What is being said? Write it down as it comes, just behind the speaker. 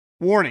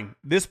Warning,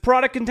 this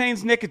product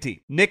contains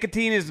nicotine.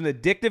 Nicotine is an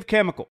addictive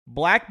chemical.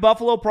 Black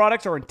Buffalo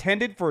products are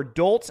intended for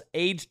adults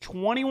aged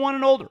 21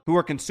 and older who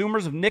are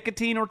consumers of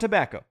nicotine or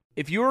tobacco.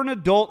 If you're an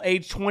adult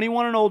aged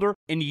 21 and older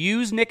and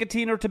use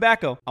nicotine or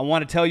tobacco, I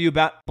want to tell you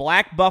about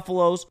Black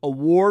Buffalo's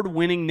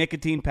award-winning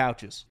nicotine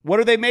pouches. What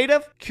are they made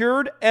of?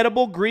 Cured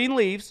edible green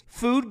leaves,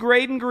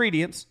 food-grade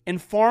ingredients,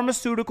 and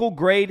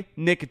pharmaceutical-grade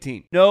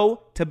nicotine.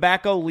 No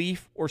tobacco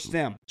leaf or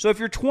stem. So if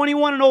you're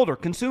 21 and older,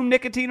 consume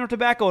nicotine or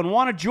tobacco, and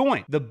want to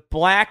join the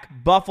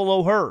Black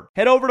Buffalo herd,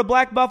 head over to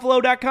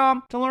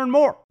blackbuffalo.com to learn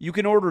more. You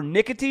can order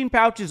nicotine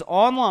pouches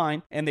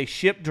online, and they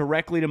ship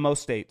directly to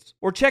most states.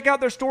 Or check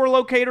out their store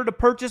locator to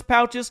purchase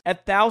pouches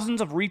at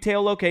thousands of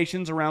retail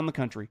locations around the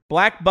country.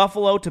 Black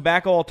Buffalo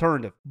Tobacco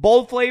Alternative.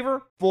 Bold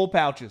flavor, full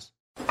pouches.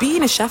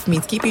 Being a chef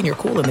means keeping your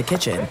cool in the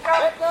kitchen.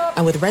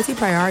 And with Resi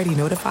Priority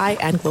Notify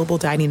and Global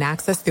Dining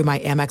Access through my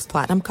Amex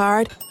Platinum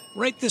card,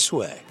 right this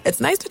way.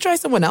 It's nice to try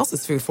someone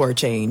else's food for a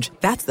change.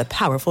 That's the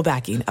powerful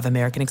backing of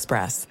American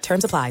Express.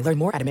 Terms apply. Learn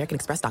more at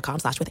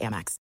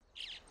americanexpress.com/withAmex.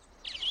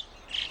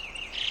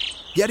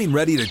 Getting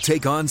ready to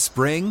take on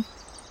spring?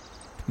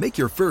 Make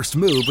your first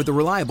move with the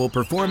reliable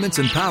performance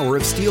and power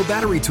of Steel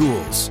battery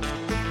tools.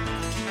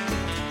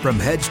 From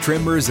hedge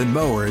trimmers and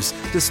mowers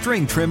to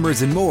string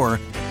trimmers and more,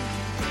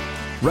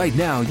 right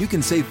now you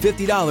can save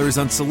 $50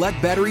 on select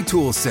battery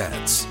tool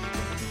sets.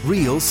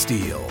 Real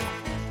Steel.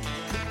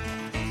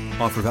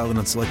 Offer valid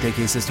on select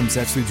AK system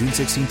sets through June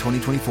 16,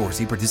 2024.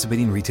 See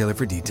participating retailer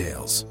for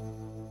details.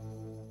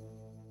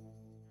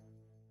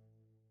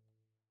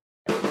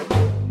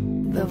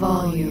 The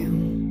volume.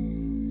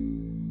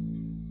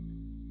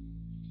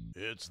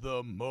 It's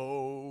the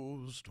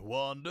most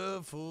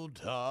wonderful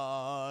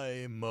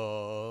time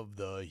of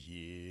the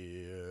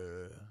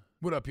year.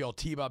 What up, y'all?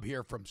 T-Bob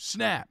here from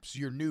Snaps,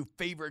 your new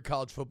favorite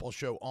college football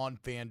show on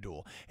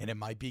FanDuel. And it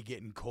might be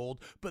getting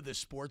cold, but the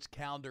sports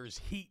calendar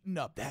is heating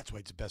up. That's why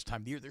it's the best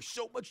time of the year. There's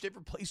so much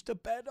different place to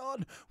bet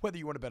on. Whether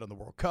you want to bet on the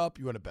World Cup,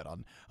 you want to bet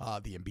on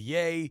the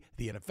NBA,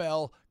 the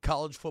NFL,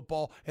 college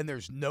football, and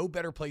there's no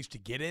better place to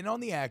get in on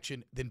the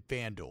action than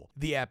FanDuel.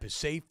 The app is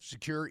safe,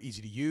 secure,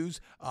 easy to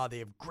use. They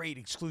have great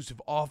exclusive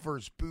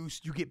offers,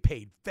 boosts. You get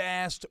paid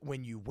fast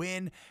when you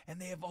win, and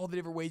they have all the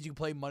different ways you can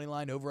play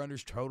moneyline,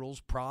 over-unders, totals,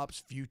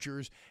 props, futures.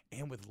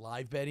 And with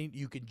live betting,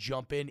 you can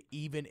jump in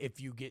even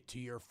if you get to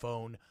your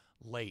phone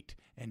late.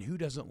 And who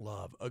doesn't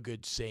love a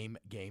good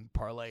same-game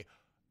parlay?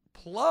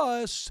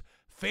 Plus,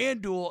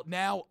 FanDuel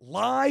now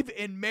live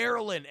in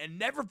Maryland. And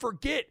never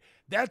forget,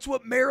 that's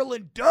what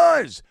Maryland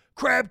does.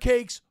 Crab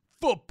cakes,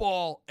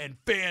 football, and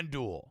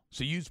FanDuel.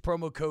 So use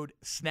promo code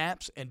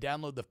SNAPS and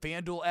download the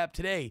FanDuel app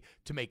today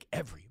to make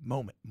every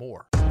moment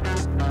more.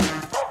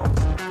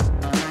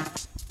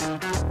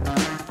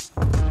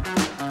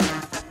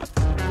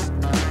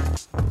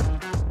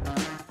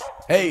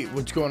 Hey,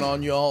 what's going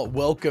on, y'all?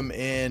 Welcome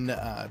in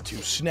to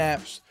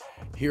Snaps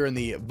here in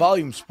the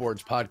Volume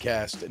Sports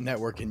Podcast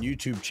Network and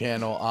YouTube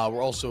channel.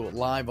 We're also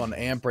live on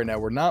AMP right now.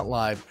 We're not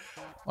live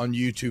on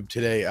YouTube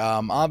today.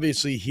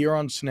 Obviously, here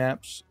on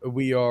Snaps,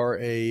 we are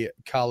a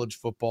college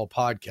football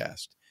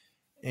podcast.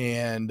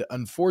 And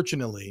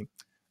unfortunately,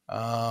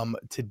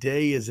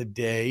 today is a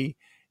day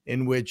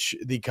in which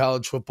the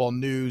college football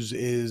news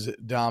is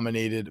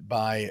dominated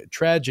by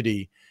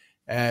tragedy,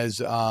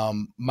 as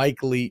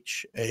Mike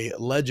Leach, a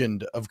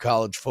legend of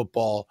college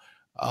football,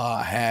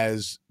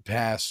 has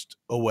passed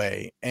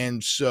away.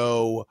 And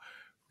so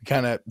we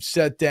kind of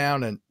sat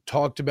down and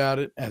talked about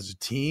it as a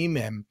team.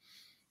 And,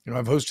 you know,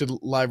 I've hosted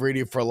live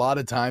radio for a lot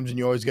of times, and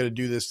you always got to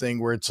do this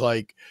thing where it's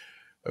like,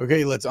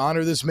 okay, let's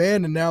honor this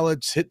man, and now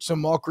let's hit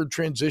some awkward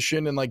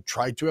transition and like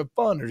try to have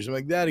fun or something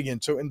like that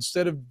again. So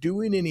instead of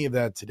doing any of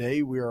that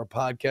today, we are a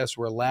podcast.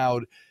 We're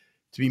allowed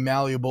to be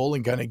malleable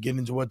and kind of get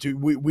into what to.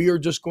 We are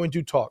just going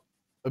to talk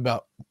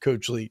about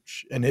Coach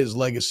Leach and his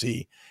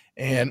legacy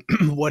and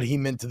what he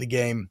meant to the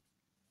game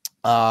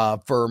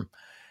for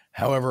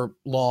however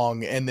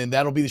long, and then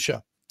that'll be the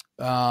show.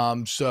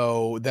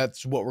 So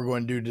that's what we're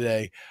going to do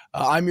today.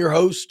 I'm your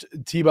host,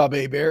 T-Bob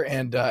Hebert,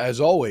 and as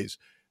always,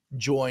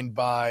 joined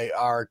by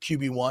our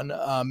QB1,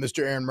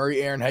 Mr. Aaron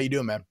Murray. Aaron, how you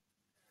doing, man?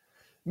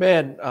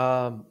 Man,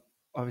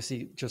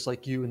 obviously, just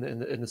like you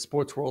in the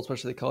sports world,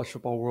 especially the college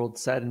football world,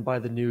 saddened by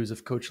the news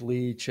of Coach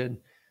Leach. And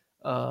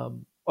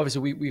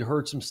obviously, we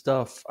heard some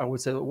stuff, I would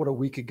say, what, a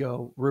week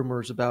ago,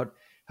 rumors about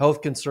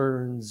health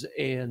concerns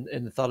and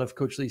the thought of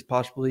Coach Leach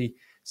possibly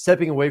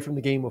stepping away from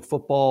the game of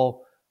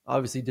football.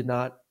 Obviously, did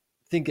not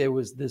think it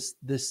was this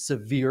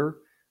severe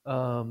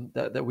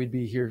that we'd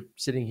be here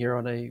sitting here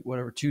on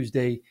a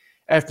Tuesday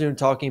afternoon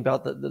talking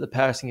about the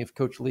passing of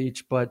Coach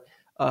Leach. But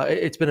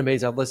it's been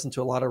amazing. I've listened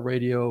to a lot of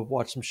radio,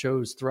 watched some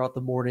shows throughout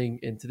the morning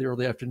into the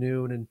early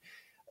afternoon,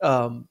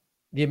 and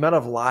the amount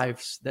of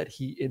lives that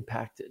he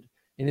impacted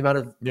and the amount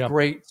of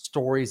great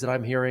stories that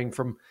I'm hearing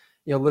from,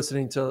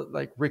 listening to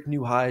like Rick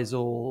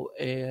Neuheisel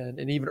and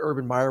even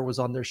Urban Meyer was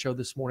on their show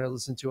this morning. I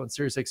listened to on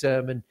Sirius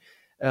XM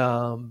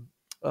and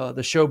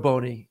the show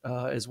Boney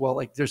as well.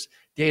 Like there's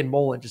Dan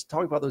Mullen just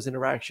talking about those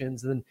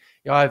interactions. And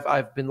then,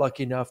 I've been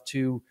lucky enough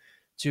to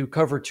to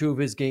cover 2 of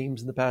his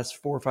games in the past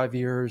 4 or 5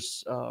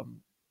 years,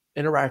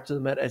 interact with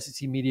him at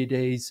SEC Media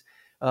Days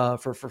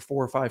for 4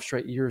 or 5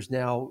 straight years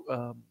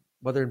now,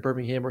 whether in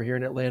Birmingham or here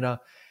in Atlanta.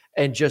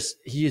 And just,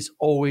 he is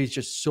always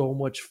just so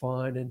much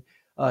fun.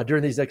 And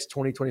during these next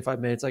 20, 25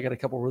 minutes, I got a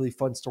couple really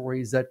fun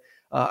stories that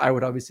I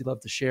would obviously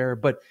love to share.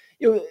 But,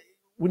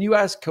 when you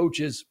ask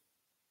coaches,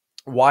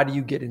 why do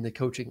you get into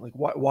coaching? Like,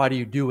 why do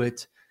you do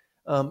it?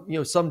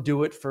 Some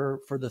do it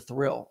for the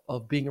thrill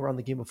of being around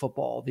the game of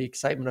football, the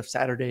excitement of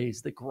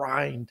Saturdays, the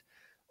grind,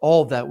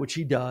 all of that, which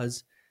he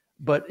does.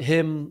 But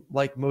him,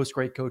 like most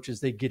great coaches,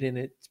 they get in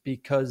it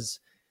because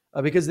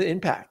the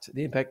impact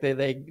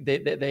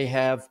they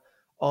have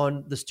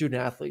on the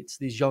student athletes,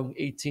 these young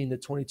 18 to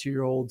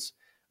 22-year-olds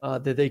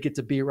that they get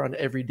to be around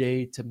every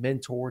day, to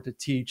mentor, to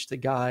teach, to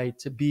guide,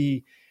 to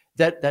be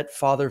that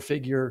father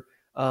figure.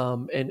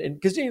 And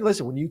because,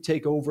 listen, when you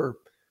take over,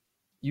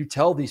 you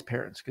tell these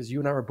parents, because you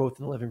and I were both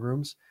in the living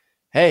rooms,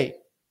 hey,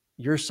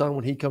 your son,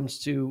 when he comes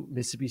to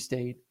Mississippi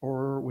State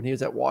or when he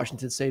was at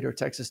Washington State or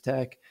Texas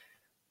Tech,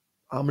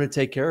 I'm going to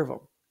take care of him.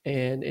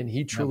 And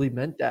he truly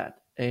meant that.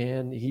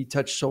 And he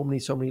touched so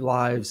many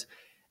lives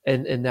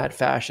in that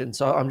fashion.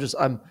 So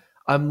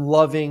I'm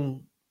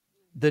loving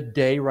the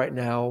day right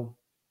now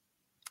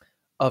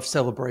of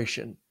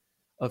celebration,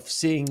 of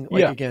seeing,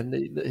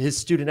 again, his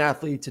student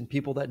athletes and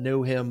people that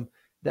know him,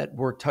 that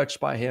were touched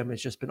by him.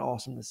 It's just been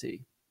awesome to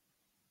see.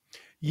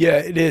 Yeah,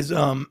 it is.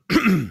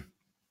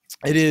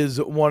 It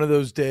is one of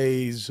those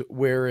days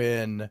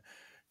wherein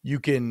you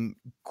can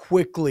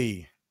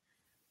quickly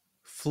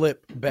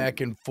flip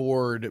back and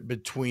forward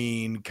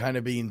between kind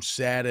of being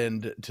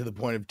saddened to the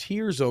point of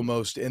tears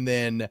almost, and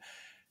then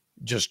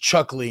just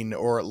chuckling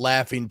or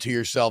laughing to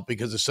yourself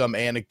because of some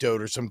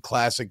anecdote or some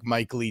classic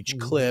Mike Leach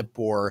clip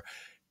or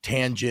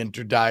tangent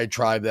or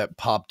diatribe that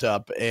popped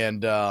up.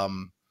 And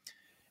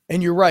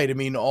you're right. I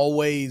mean,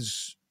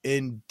 always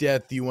in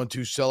death, you want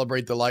to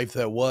celebrate the life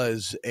that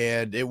was,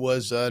 and it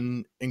was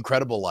an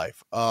incredible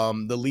life.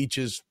 The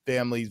Leach's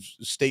family's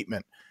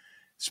statement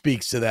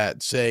speaks to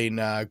that, saying,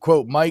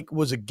 quote, Mike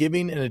was a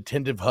giving and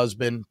attentive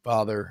husband,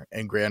 father,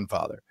 and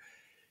grandfather.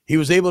 He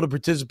was able to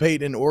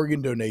participate in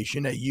organ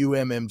donation at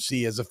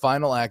UMMC as a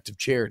final act of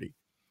charity.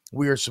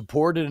 We are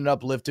supported and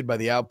uplifted by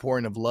the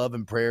outpouring of love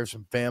and prayers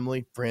from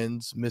family,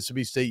 friends,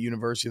 Mississippi State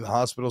University, the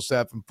hospital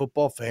staff, and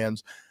football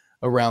fans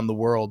around the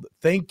world.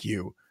 Thank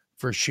you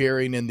for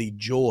sharing in the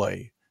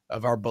joy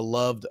of our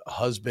beloved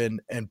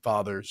husband and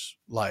father's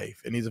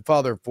life. And he's a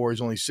father of 4.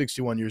 He's only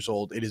 61 years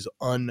old. It is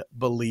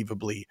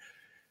unbelievably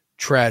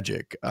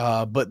tragic.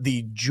 But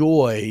the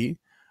joy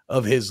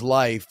of his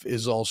life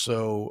is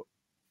also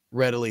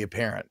readily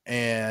apparent.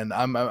 And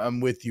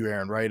I'm with you,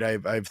 Aaron, right?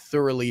 I've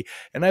thoroughly,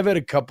 and I've had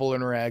a couple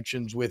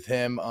interactions with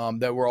him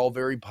that were all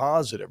very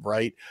positive,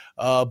 right?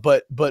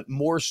 But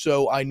more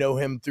so, I know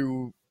him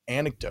through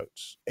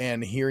anecdotes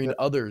and hearing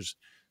others'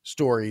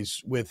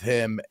 stories with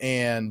him.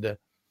 And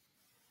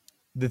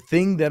the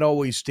thing that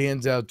always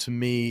stands out to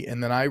me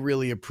and that I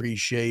really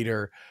appreciate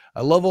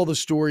I love all the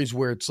stories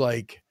where it's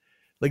like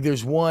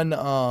there's one,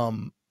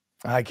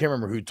 I can't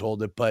remember who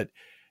told it, but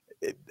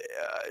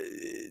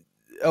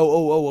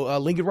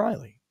Lincoln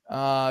Riley.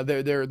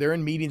 They're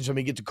in meetings.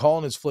 He gets a call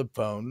on his flip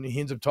phone. He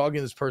ends up talking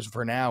to this person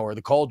for an hour.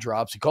 The call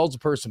drops. He calls the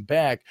person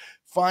back.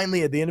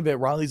 Finally, at the end of it,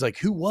 Riley's like,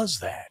 "Who was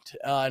that?"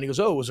 And he goes,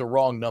 "Oh, it was a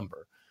wrong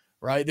number."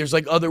 Right? There's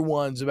like other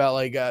ones about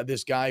like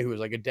this guy who was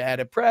like a dad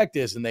at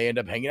practice, and they end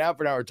up hanging out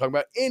for an hour talking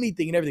about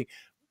anything and everything.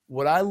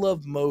 What I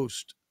love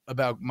most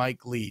about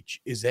Mike Leach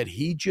is that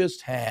he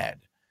just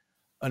had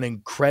an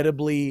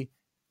incredibly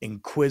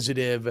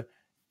inquisitive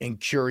and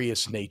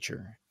curious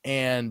nature.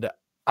 And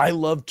I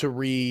love to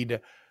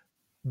read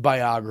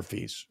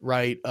biographies,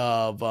 right,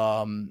 of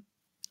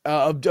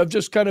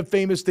just kind of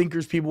famous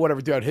thinkers, people,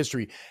 whatever, throughout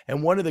history.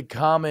 And one of the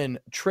common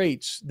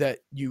traits that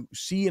you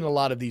see in a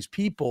lot of these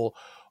people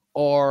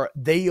are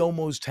they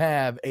almost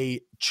have a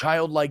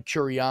childlike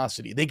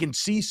curiosity. They can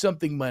see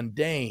something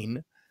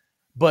mundane,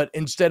 but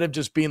instead of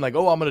just being like,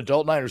 oh, I'm an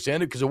adult and I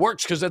understand it because it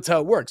works, because that's how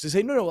it works, they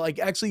say, no, like,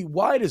 actually,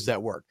 why does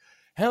that work?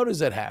 How does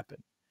that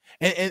happen?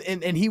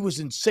 And he was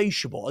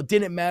insatiable. It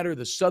didn't matter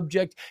the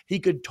subject. He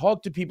could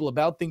talk to people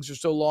about things for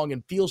so long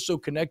and feel so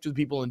connected with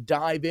people and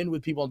dive in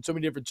with people on so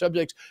many different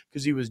subjects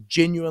because he was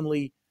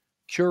genuinely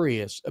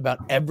curious about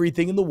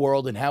everything in the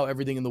world and how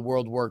everything in the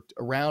world worked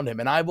around him.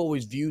 And I've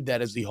always viewed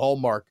that as the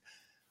hallmark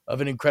of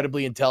an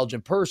incredibly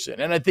intelligent person.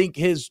 And I think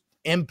his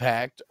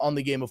impact on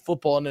the game of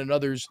football and in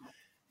others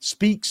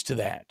speaks to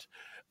that.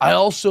 I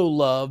also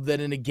love that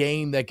in a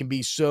game that can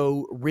be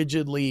so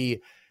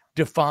rigidly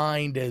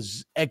defined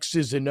as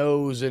X's and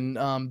O's and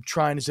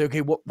trying to say,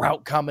 okay, what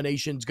route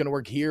combination is going to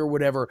work here,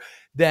 whatever,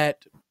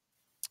 that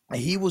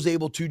he was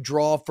able to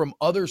draw from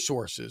other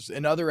sources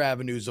and other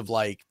avenues of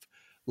life,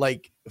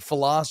 like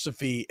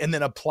philosophy, and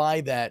then apply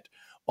that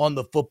on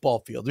the football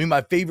field. I mean,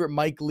 my favorite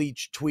Mike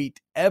Leach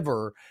tweet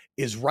ever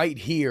is right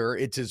here.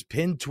 It's his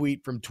pinned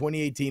tweet from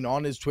 2018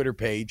 on his Twitter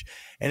page,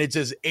 and it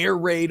says air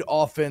raid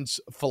offense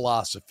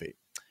philosophy.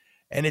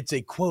 And it's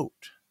a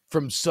quote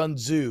from Sun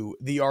Tzu,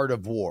 The Art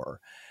of War.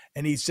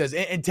 And he says,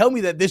 and tell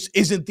me that this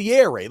isn't the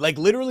air raid, like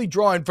literally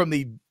drawing from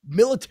the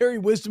military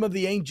wisdom of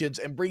the ancients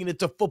and bringing it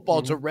to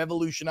football to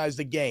revolutionize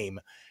the game.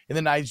 In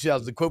the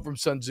 1920s, the quote from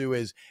Sun Tzu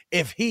is,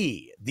 if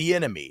he, the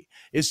enemy,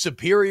 is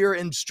superior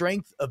in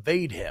strength,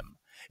 evade him.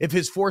 If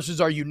his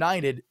forces are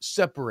united,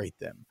 separate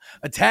them.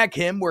 Attack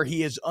him where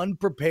he is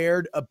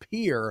unprepared,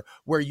 appear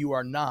where you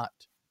are not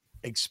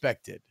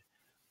expected.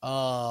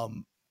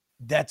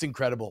 That's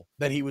incredible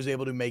that he was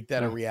able to make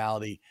that a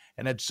reality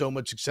and had so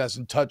much success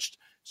and touched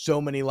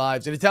so many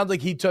lives. And it sounds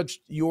like he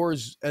touched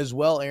yours as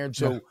well, Aaron.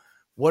 So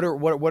what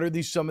are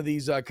these, some of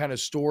these kind of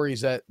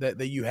stories that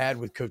you had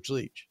with Coach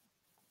Leach?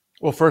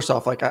 Well, first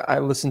off, like I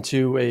listen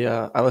to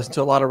a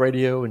lot of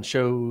radio and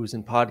shows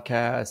and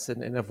podcasts,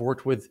 and I've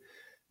worked with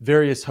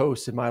various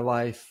hosts in my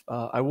life.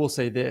 I will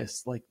say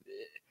this, like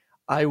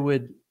I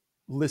would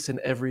listen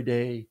every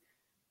day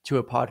to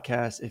a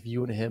podcast if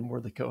you and him were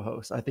the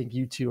co-hosts. I think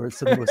you two are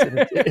some of the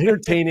most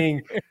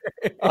entertaining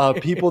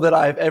people that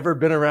I've ever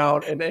been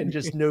around, and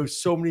just know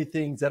so many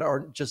things that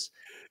aren't just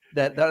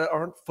that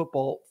aren't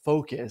football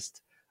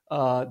focused,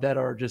 that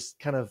are just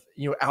kind of,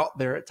 out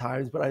there at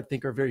times, but I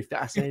think are very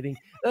fascinating.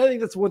 And I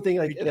think that's one thing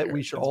that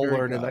we should all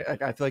learn. And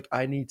I feel like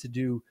I need to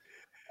do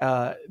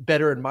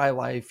better in my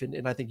life.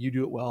 And I think you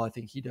do it well. I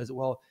think he does it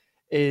well,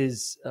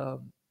 is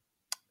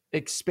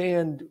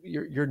expand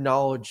your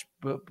knowledge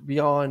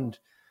beyond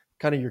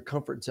kind of your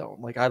comfort zone.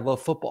 Like I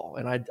love football,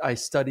 and I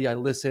study, I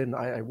listen,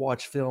 I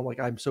watch film. Like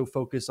I'm so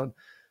focused on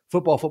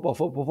football.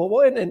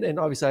 And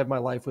obviously I have my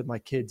life with my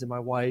kids and my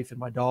wife and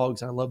my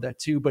dogs. And I love that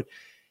too. But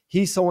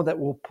he's someone that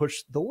will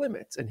push the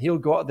limits, and he'll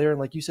go out there and,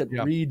 like you said,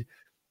 read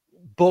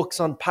books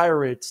on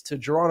pirates to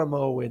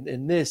Geronimo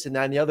and this and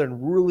that and the other,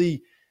 and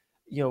really,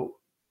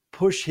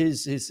 push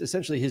his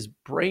essentially his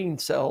brain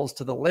cells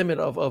to the limit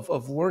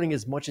of learning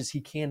as much as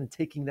he can and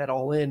taking that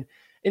all in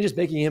and just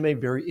making him a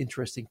very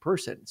interesting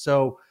person.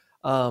 So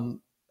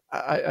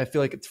I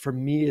feel like for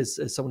me as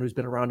someone who's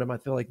been around him, I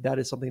feel like that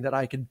is something that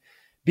I could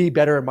be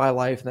better in my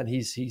life, and that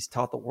he's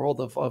taught the world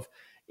of,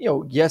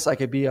 yes, I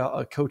could be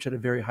a coach at a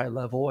very high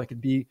level. I could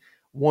be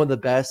one of the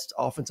best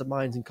offensive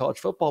minds in college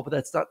football, but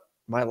that's not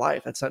my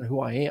life. That's not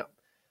who I am.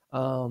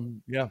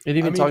 And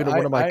even talking to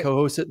one of my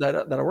co-hosts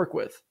that I work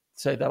with,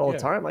 say that all the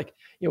time. Like,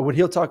 when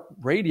he'll talk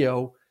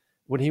radio,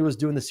 when he was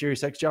doing the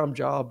Sirius XM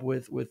job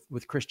with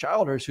Chris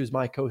Childers, who's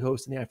my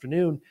co-host in the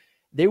afternoon,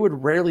 they would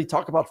rarely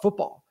talk about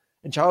football.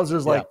 And Childers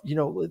was like,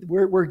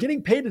 we're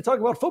getting paid to talk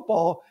about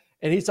football,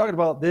 and he's talking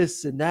about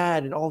this and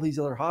that and all these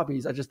other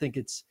hobbies. I just think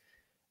it's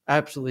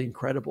absolutely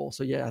incredible.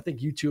 So I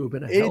think you two have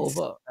been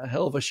a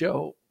hell of a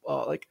show.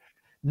 Like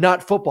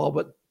not football,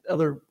 but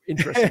other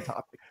interesting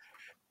topics.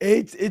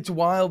 It's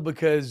wild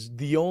because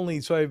I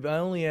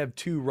only have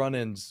 2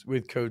 run-ins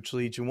with Coach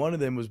Leach, and one of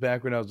them was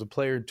back when I was a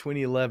player in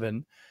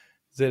 2011.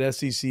 At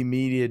SEC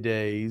Media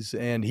Days,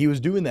 and he was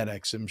doing that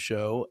XM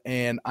show,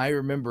 and I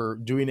remember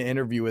doing an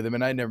interview with him,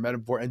 and I'd never met him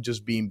before, and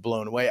just being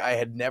blown away. I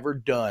had never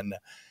done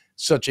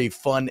such a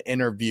fun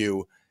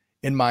interview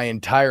in my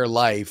entire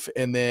life.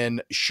 And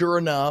then sure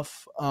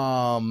enough,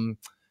 10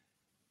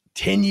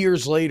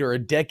 years later, a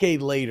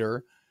decade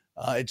later,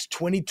 it's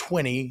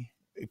 2020,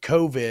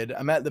 COVID.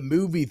 I'm at the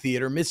movie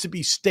theater.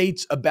 Mississippi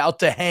State's about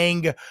to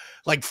hang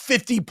like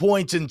 50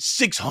 points and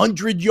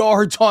 600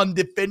 yards on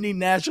defending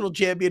national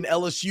champion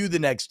LSU the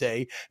next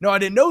day. No, I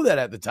didn't know that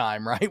at the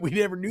time, right? We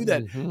never knew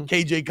that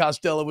KJ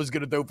Costello was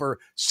going to throw for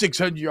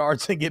 600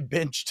 yards and get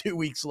benched 2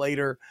 weeks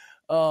later.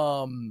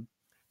 But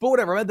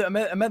whatever. I'm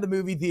at the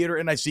movie theater,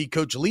 and I see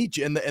Coach Leach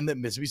and the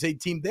Mississippi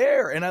State team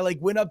there. And I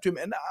went up to him,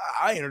 and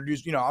I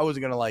introduced, I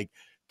wasn't going to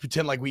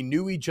pretend like we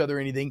knew each other or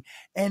anything.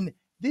 And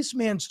this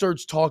man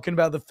starts talking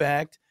about the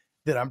fact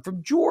that I'm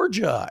from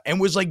Georgia and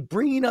was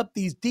bringing up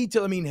these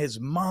details. I mean, his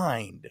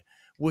mind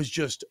was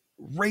just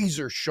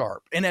razor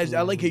sharp. And as I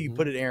like how you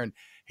put it, Aaron,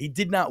 he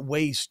did not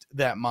waste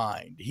that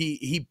mind.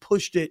 He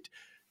pushed it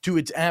to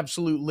its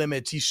absolute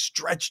limits. He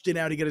stretched it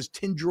out. He got his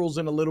tendrils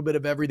in a little bit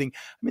of everything.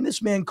 I mean,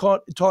 this man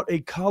taught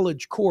a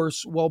college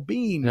course while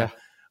being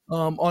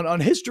on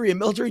history and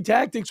military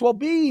tactics while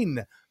being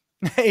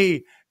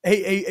a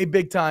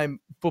big time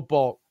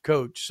football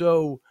coach.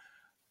 So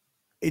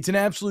it's an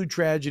absolute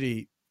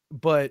tragedy,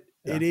 but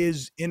it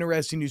is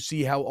interesting to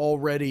see how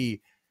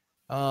already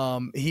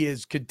he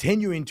is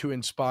continuing to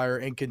inspire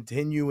and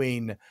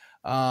continuing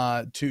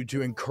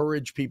to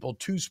encourage people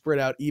to spread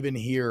out even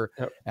here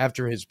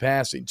after his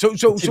passing. So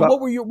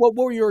what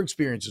were your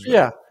experiences with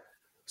it?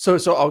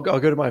 So I'll go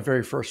to my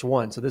very first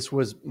one. So this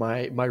was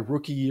my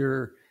rookie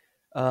year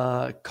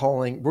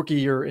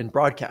in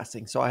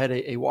broadcasting. So I had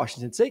a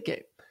Washington State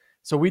game.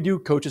 So we do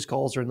coaches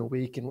calls during the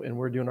week, and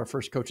we're doing our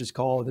first coaches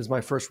call. And this is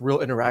my first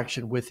real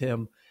interaction with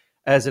him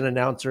as an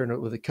announcer and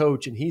with a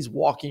coach. And he's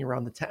walking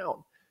around the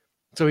town.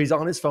 So he's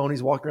on his phone.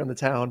 He's walking around the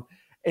town,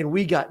 and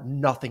we got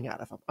nothing out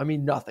of him. I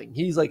mean, nothing.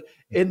 He's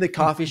in the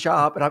coffee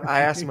shop, and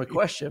I asked him a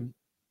question,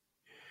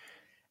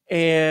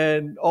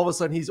 and all of a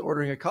sudden he's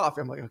ordering a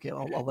coffee. I'm like, okay,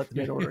 I'll let the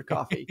man order a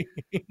coffee.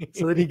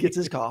 So then he gets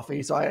his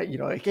coffee. So I,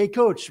 hey,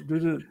 coach,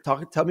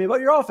 tell me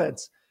about your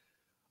offense.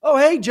 "Oh,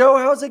 hey, Joe,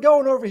 how's it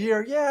going over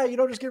here? Yeah,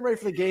 just getting ready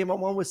for the game.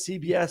 I'm on with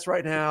CBS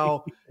right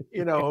now.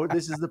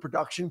 This is the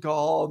production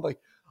call." I'm like,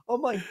 "Oh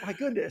my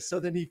goodness!" So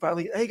then he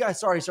finally, "Hey guys,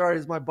 sorry,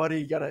 it's my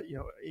buddy.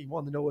 He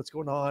wanted to know what's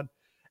going on."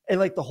 And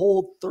like the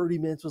whole 30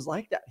 minutes was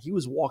like that. He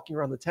was walking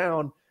around the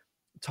town,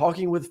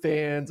 talking with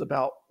fans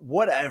about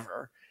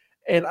whatever.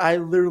 And I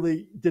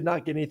literally did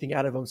not get anything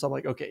out of him. So I'm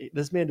like, okay,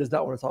 this man does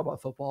not want to talk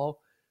about football.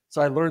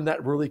 So I learned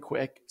that really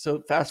quick.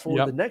 So fast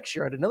forward the next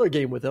year, I had another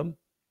game with him.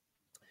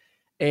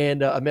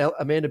 And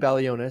Amanda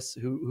Balionis,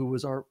 who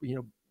was our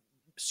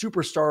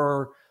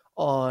superstar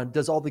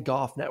does all the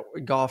golf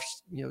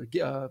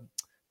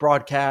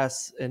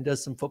broadcasts and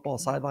does some football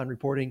sideline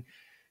reporting.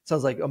 So I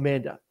was like,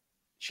 Amanda,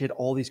 she had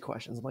all these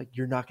questions. I'm like,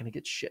 you're not going to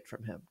get shit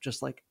from him.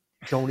 Just like,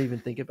 don't even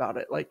think about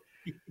it. Like,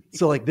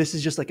 so like, this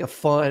is just like a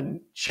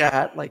fun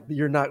chat. Like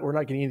we're not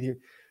getting anything.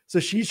 So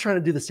she's trying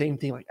to do the same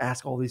thing, like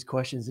ask all these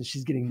questions, and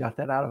she's getting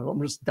nothing out of him.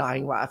 I'm just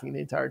dying laughing the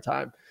entire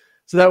time.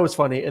 So that was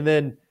funny. And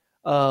then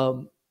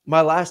my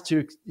last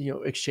two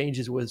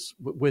exchanges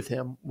with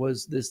him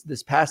was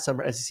this past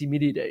summer, SEC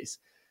Media Days.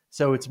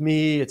 So it's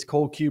me, it's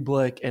Cole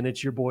Kubelik, and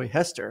it's your boy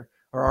Hester,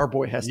 or our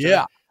boy Hester.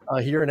 Yeah.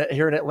 Here in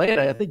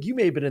Atlanta. I think you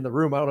may have been in the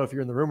room. I don't know if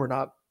you're in the room or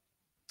not,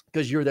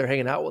 because you were there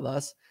hanging out with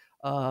us.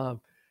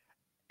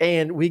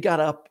 And we got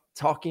up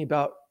talking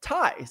about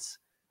ties,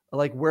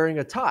 like wearing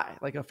a tie,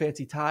 like a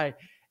fancy tie.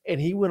 And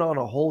he went on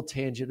a whole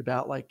tangent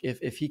about like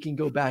if he can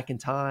go back in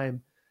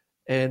time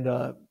and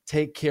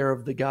take care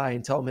of the guy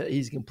and tell him that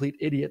he's a complete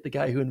idiot, the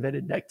guy who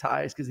invented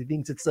neckties, because he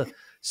thinks it's the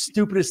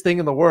stupidest thing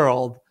in the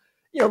world.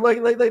 Like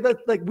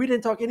we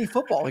didn't talk any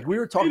football. Like we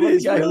were talking about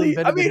the guy who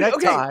invented the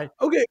necktie.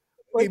 Okay.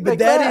 But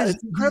that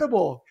is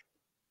incredible.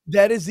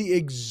 That is the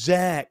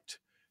exact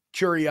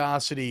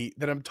curiosity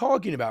that I'm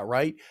talking about,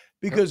 right?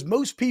 Because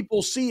most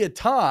people see a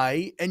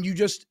tie and you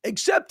just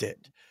accept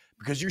it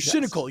because you're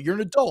cynical. You're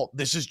an adult.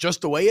 This is just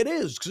the way it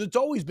is because it's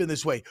always been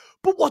this way.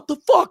 But what the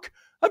fuck?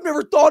 I've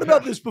never thought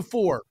about this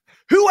before.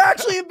 Who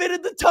actually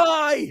invented the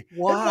tie?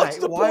 Why? And what's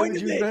the point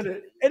of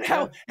it? And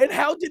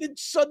how did it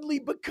suddenly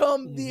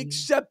become the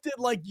accepted,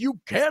 like you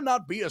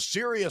cannot be a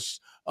serious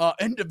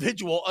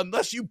individual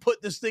unless you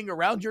put this thing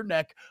around your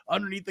neck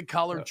underneath the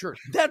collared shirt?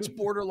 That's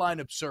borderline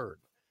absurd.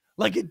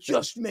 Like it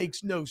just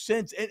makes no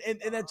sense. And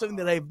that's something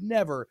that I've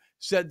never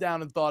sat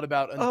down and thought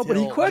about until but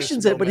he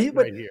questions it. But he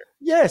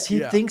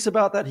thinks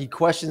about that. He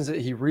questions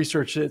it. He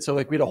researched it. So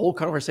like we had a whole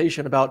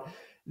conversation about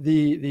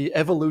the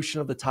evolution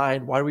of the tie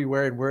and why we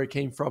wear it and where it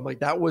came from. Like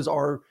that was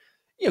our,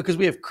 because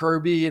we have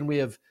Kirby and we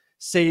have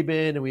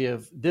Saban and we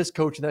have this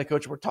coach and that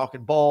coach. And we're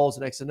talking balls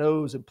and X and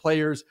O's and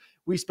players.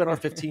 We spent our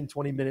 15,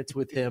 20 minutes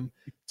with him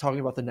talking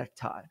about the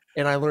necktie.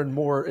 And I learned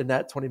more in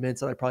that 20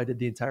 minutes than I probably did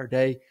the entire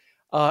day.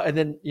 And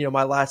then,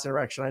 my last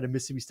interaction, I had a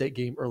Mississippi State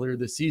game earlier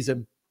this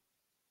season.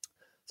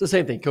 So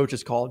same thing,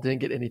 coaches called, didn't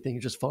get anything,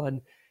 just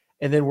fun.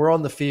 And then we're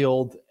on the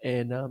field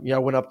and, I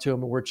went up to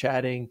him and we're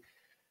chatting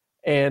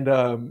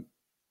and,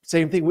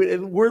 same thing.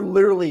 We're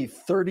literally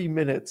 30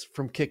 minutes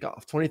from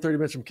kickoff, 20, 30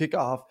 minutes from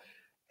kickoff.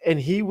 And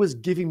he was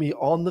giving me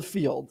on the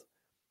field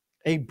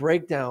a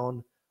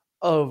breakdown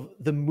of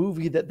the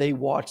movie that they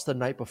watched the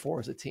night before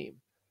as a team,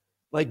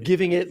 like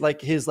giving it like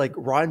his like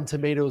Rotten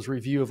Tomatoes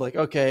review of like,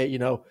 okay,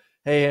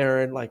 hey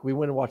Aaron, like we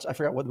went and watched, I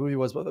forgot what the movie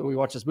was, but we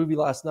watched this movie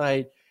last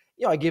night.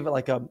 I gave it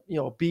like a,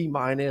 B-,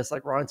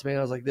 like Rotten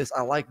Tomatoes, like this,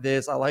 I like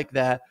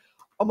that.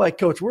 I'm like,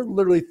 Coach, we're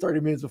literally 30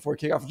 minutes before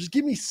kickoff. Just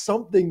give me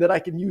something that I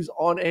can use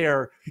on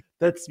air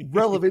that's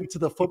relevant to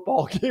the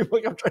football game.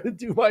 Like I'm trying to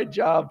do my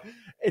job.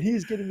 And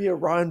he's giving me a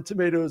Rotten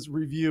Tomatoes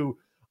review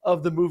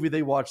of the movie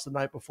they watched the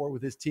night before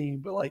with his team.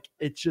 But like,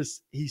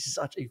 he's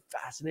such a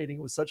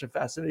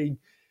fascinating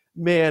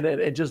man,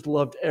 and just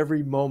loved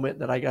every moment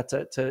that I got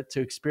to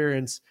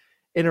experience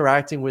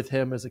interacting with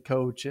him as a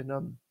coach.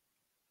 And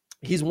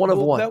he's one of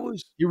one.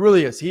 He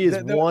really is. He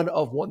is one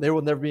of one. There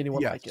will never be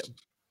anyone like him.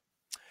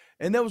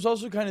 And that was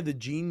also kind of the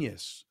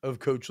genius of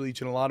Coach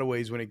Leach in a lot of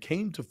ways when it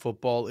came to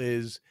football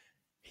is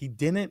he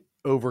didn't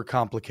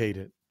overcomplicate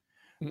it.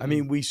 Mm-hmm. I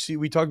mean, we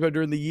talked about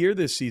during the year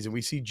this season,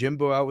 we see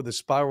Jimbo out with a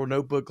spiral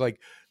notebook,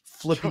 like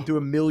flipping through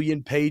 1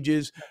 million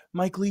pages.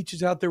 Mike Leach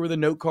is out there with a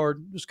note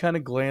card, just kind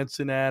of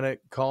glancing at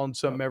it, calling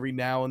something every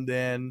now and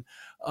then.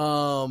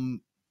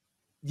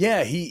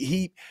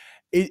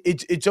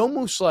 It's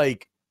almost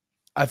like,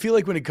 I feel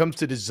like when it comes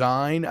to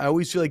design, I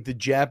always feel like the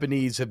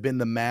Japanese have been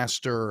the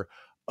master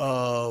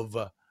of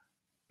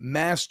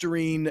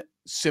mastering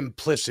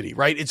simplicity,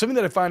 right? It's something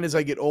that I find as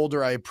I get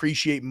older, I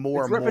appreciate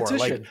more and repetition.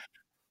 More. Like,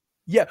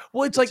 yeah,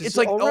 well, it's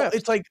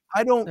like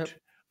I don't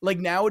like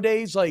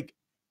nowadays, like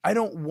I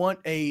don't want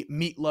a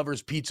meat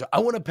lover's pizza.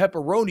 I want a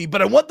pepperoni,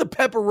 but I want the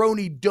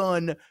pepperoni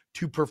done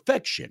to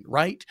perfection,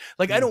 right?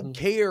 Like I don't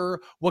care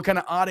what kind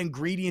of odd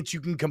ingredients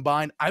you can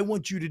combine. I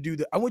want you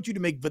to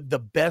make the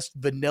best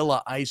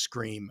vanilla ice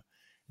cream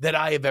that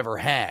I have ever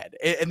had.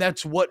 And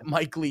that's what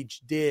Mike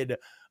Leach did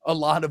a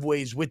lot of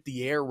ways with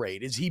the air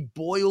raid, is he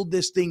boiled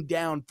this thing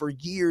down for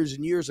years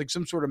and years, like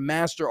some sort of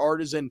master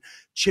artisan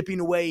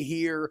chipping away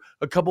here,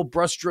 a couple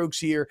brushstrokes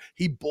here.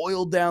 He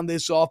boiled down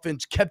this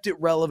offense, kept it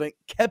relevant,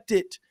 kept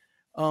it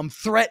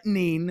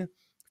threatening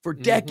for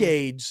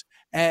decades,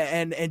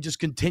 and just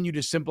continue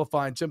to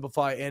simplify and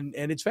simplify. And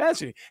it's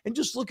fascinating. And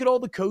just look at all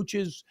the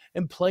coaches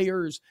and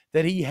players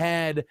that he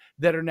had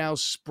that are now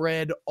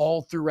spread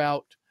all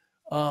throughout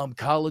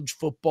college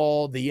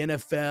football, the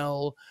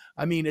NFL.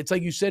 I mean, it's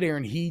like you said,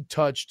 Aaron, he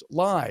touched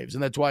lives,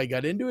 and that's why he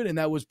got into it. And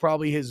that was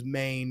probably his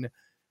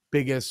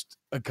biggest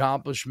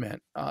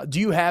accomplishment. Do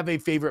you have a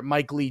favorite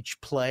Mike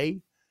Leach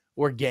play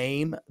or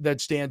game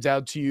that stands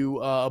out to you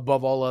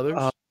above all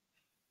others?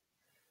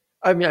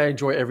 I mean, I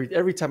enjoy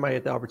every time I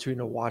get the opportunity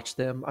to watch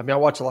them. I mean, I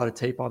watch a lot of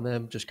tape on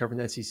them, just covering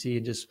the SEC,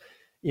 and just,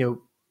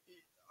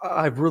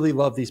 I've really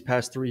loved these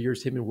past 3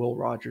 years, him and Will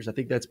Rogers. I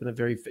think that's been a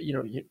very,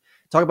 you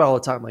talk about all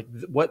the time, like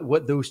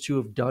what those two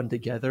have done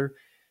together.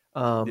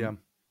 And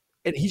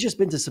he's just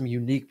been to some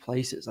unique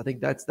places. I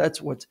think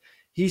that's what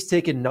he's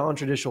taken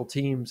non-traditional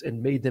teams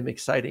and made them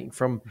exciting,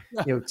 from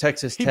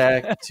Texas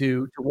Tech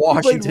to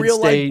Washington real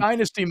State, life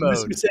dynasty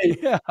mode.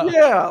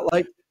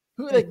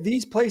 Like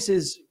these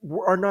places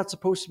are not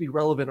supposed to be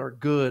relevant or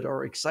good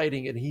or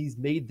exciting, and he's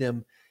made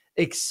them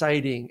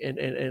exciting and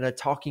a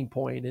talking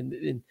point.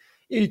 And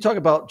you talk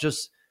about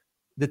just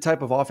the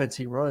type of offense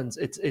he runs.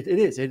 It's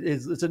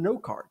a no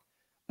card,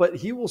 but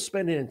he will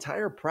spend an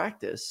entire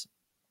practice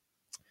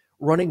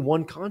running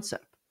one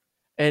concept,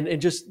 and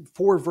just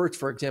 4 verts,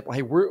 for example.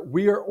 Hey,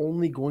 we are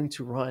only going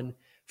to run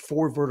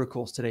 4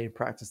 verticals today in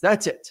practice.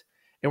 That's it,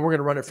 and we're going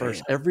to run it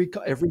first. Every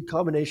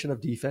combination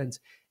of defense,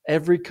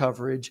 every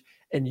coverage,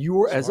 and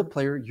as a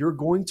player, you're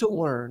going to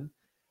learn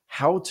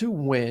how to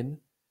win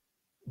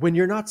when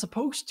you're not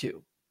supposed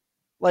to.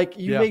 Like,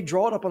 you may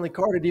draw it up on the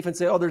card, and defense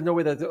say, "Oh, there's no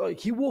way that," like,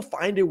 he will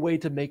find a way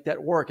to make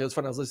that work. It was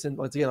fun. I was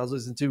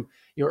listening to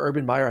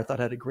Urban Meyer. I thought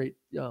had a great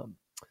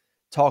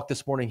talk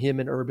this morning. Him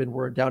and Urban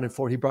were down in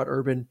Florida.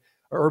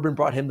 Urban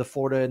brought him to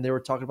Florida, and they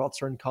were talking about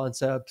certain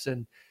concepts.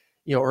 And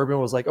Urban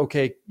was like,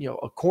 "Okay,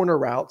 a corner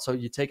route, so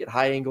you take it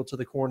high angle to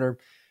the corner.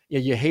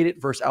 You hate it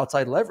versus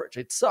outside leverage.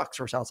 It sucks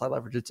versus outside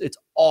leverage. It's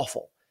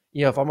awful.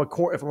 If I'm a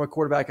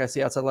quarterback, I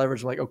see outside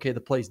leverage, I'm like, okay,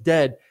 the play's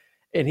dead."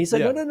 And he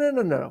said,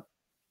 no.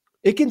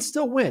 It can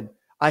still win.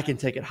 I can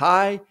take it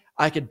high.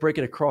 I could break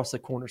it across the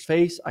corner's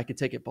face. I could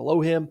take it below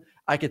him.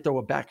 I could throw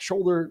a back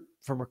shoulder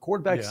from a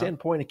quarterback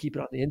standpoint and keep it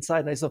on the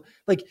inside.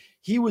 And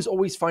he was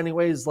always finding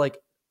ways, like,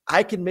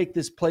 I can make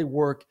this play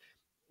work.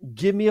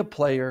 Give me a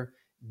player,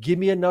 give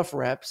me enough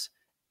reps,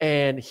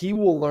 and he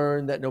will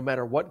learn that no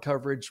matter what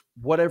coverage,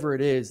 whatever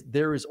it is,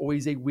 there is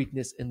always a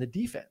weakness in the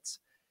defense.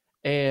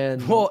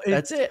 And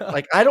that's it.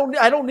 Like, I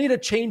don't need to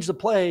change the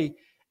play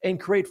and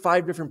create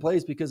 5 different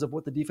plays because of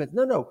what the defense.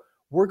 No.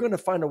 We're going to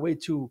find a way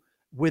to,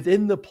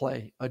 within the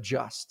play,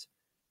 adjust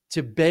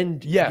to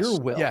bend your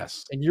will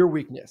and your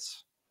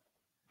weakness.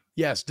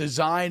 Yes,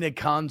 design a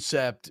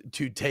concept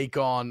to take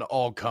on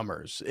all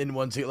comers in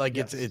one seat. Like,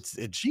 it's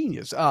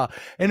genius. And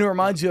it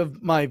reminds you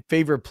of my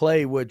favorite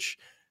play, which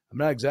I'm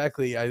not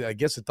exactly, I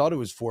guess I thought it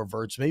was 4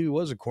 verts. Maybe it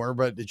was a corner,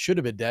 but it should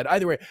have been dead.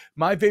 Either way,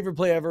 my favorite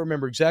play, I ever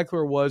remember exactly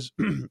where it was.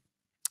 I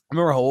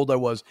remember how old I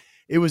was.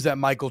 It was that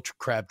Michael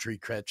Crabtree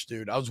catch,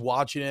 dude. I was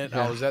watching it.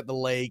 I was at the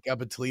lake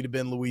up at Toledo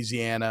Bend,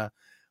 Louisiana,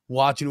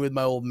 watching it with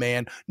my old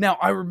man. Now,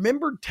 I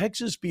remember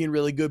Texas being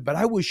really good, but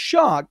I was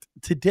shocked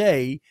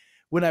today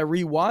when I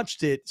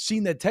rewatched it,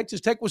 seeing that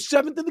Texas Tech was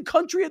 7th in the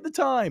country at the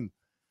time.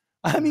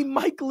 I mean,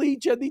 Mike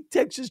Leach had the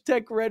Texas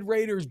Tech Red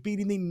Raiders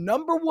beating the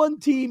number 1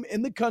 team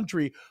in the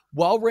country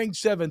while ranked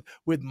 7th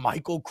with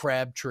Michael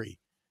Crabtree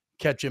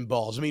catching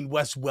balls. I mean,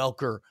 Wes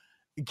Welker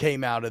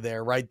came out of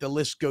there, right? The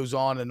list goes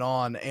on.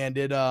 And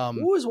it what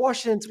was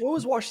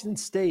Washington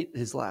State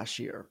his last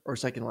year or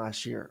second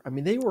last year? I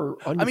mean, they were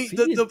undefeated.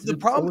 I mean, the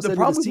problem with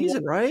the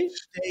season, right?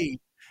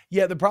 State,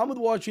 the problem with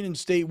Washington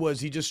State was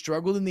he just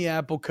struggled in the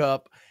Apple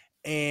Cup,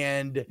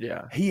 and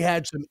he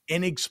had some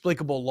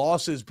inexplicable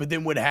losses, but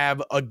then would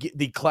have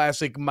the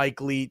classic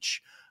Mike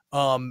Leach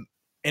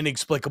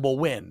inexplicable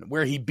win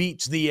where he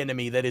beats the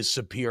enemy that is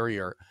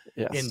superior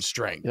in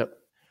strength. Yep.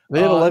 They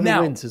had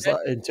 11 wins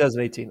in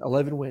 2018.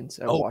 11 wins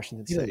at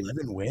Washington State.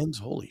 11 wins?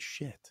 Holy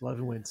shit.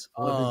 11 wins.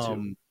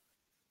 11-2.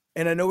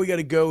 And I know we got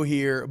to go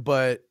here,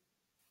 but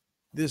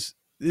this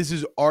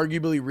is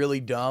arguably really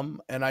dumb,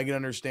 and I can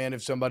understand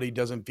if somebody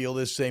doesn't feel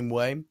this same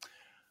way.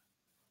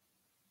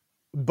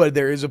 But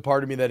there is a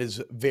part of me that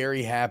is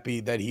very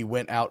happy that he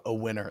went out a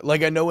winner.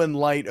 Like, I know in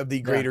light of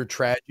the greater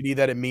tragedy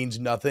that it means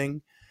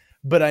nothing,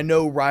 but I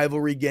know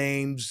rivalry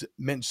games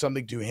meant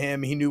something to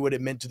him. He knew what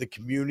it meant to the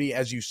community.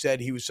 As you said,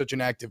 he was such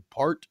an active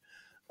part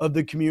of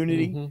the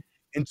community. Mm-hmm.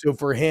 And so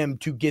for him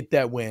to get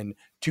that win,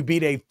 to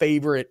beat a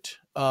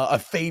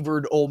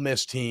favored Ole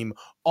Miss team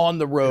on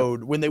the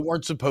road when they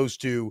weren't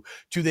supposed to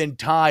then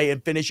tie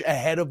and finish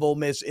ahead of Ole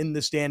Miss in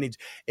the standings,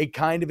 it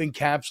kind of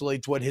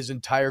encapsulates what his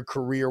entire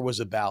career was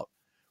about,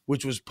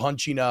 which was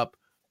punching up,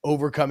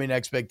 overcoming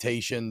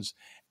expectations.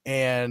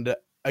 And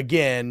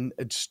again,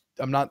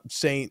 I'm not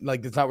saying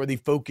like that's not where the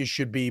focus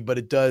should be, but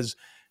it does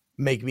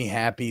make me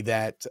happy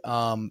that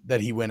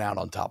that he went out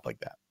on top like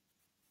that.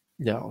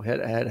 No, had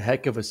a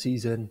heck of a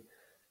season.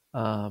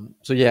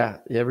 So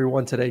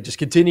everyone today, just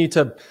continue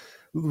to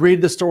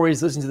read the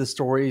stories, listen to the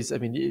stories. I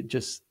mean,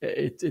 it's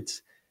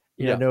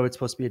I know it's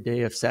supposed to be a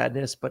day of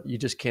sadness, but you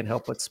just can't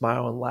help but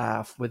smile and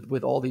laugh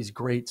with all these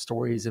great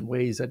stories and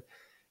ways that,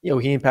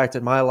 he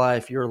impacted my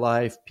life, your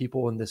life,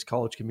 people in this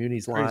college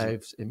community's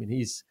lives. I mean,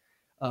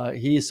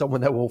 he is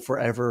someone that will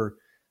forever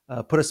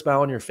put a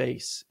smile on your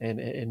face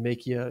and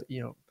make you,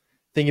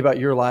 think about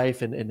your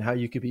life and how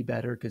you could be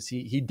better. Cause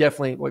he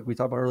definitely, like we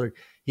talked about earlier,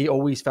 he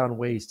always found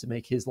ways to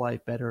make his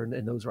life better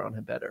and those around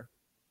him better.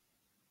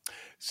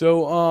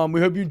 So we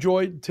hope you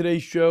enjoyed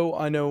today's show.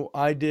 I know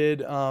I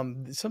did.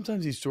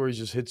 Sometimes these stories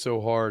just hit so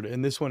hard,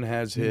 and this one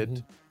has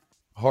hit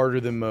harder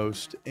than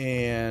most.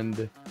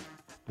 And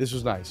this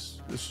was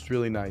nice. This was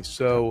really nice.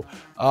 So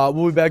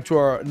we'll be back to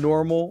our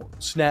normal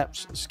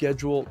Snaps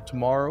schedule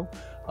tomorrow.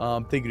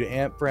 Thank you to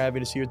Amp for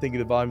having us here. Thank you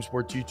to the Volume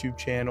Sports YouTube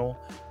channel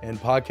and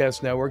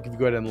podcast network. If you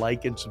go ahead and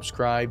like and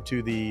subscribe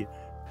to the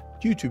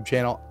YouTube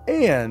channel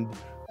and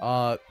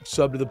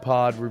sub to the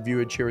pod, review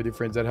it, share with your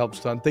friends. That helps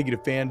a ton. Thank you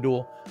to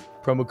FanDuel.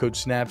 Promo code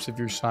SNAPS if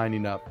you're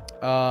signing up.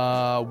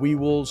 We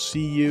will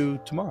see you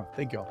tomorrow.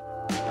 Thank you all.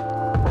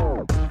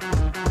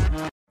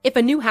 If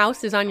a new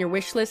house is on your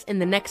wish list in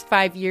the next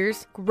 5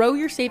 years, grow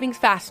your savings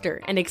faster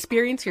and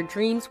experience your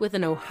dreams with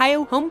an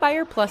Ohio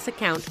Homebuyer Plus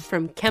account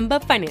from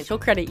Kemba Financial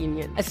Credit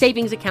Union. A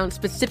savings account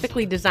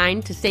specifically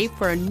designed to save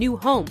for a new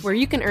home where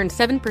you can earn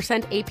 7%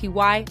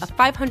 APY,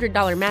 a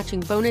 $500 matching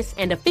bonus,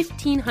 and a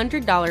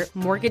 $1,500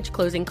 mortgage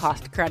closing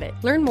cost credit.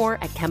 Learn more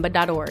at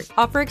Kemba.org.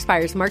 Offer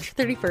expires March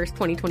 31st,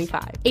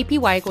 2025.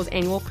 APY equals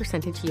annual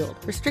percentage yield.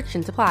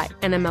 Restrictions apply.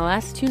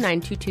 NMLS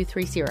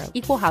 292230.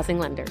 Equal housing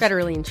lender.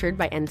 Federally insured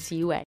by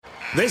NCUA.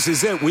 This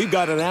is it. We've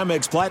got an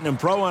Amex Platinum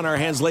Pro on our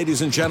hands,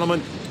 ladies and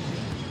gentlemen.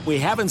 We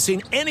haven't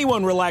seen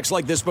anyone relax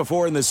like this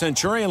before in the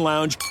Centurion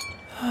Lounge.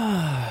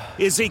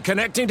 Is he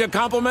connecting to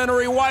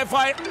complimentary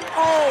Wi-Fi?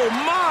 Oh,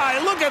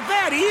 my. Look at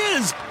that. He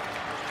is.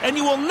 And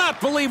you will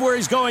not believe where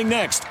he's going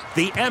next.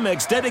 The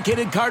Amex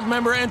dedicated card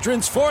member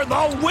entrance for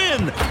the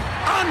win.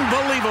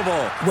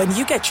 Unbelievable. When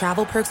you get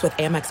travel perks with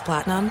Amex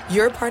Platinum,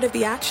 you're part of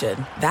the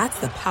action. That's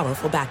the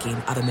powerful backing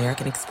of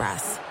American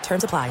Express.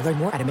 Terms apply. Learn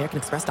more at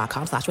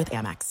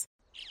americanexpress.com/withAmex.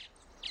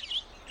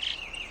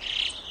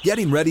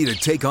 Getting ready to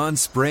take on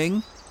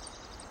spring?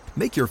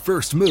 Make your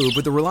first move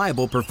with the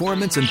reliable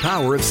performance and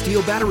power of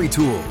Steel battery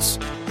tools.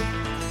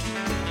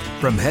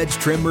 From hedge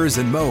trimmers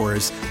and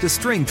mowers to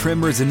string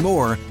trimmers and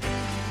more,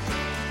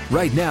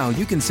 right now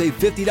you can save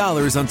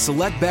 $50 on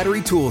select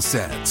battery tool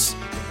sets.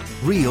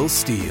 Real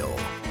Steel.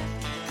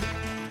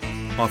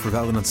 Offer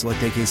valid on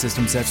select AK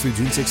system sets through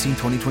June 16,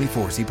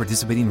 2024. See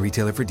participating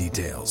retailer for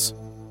details.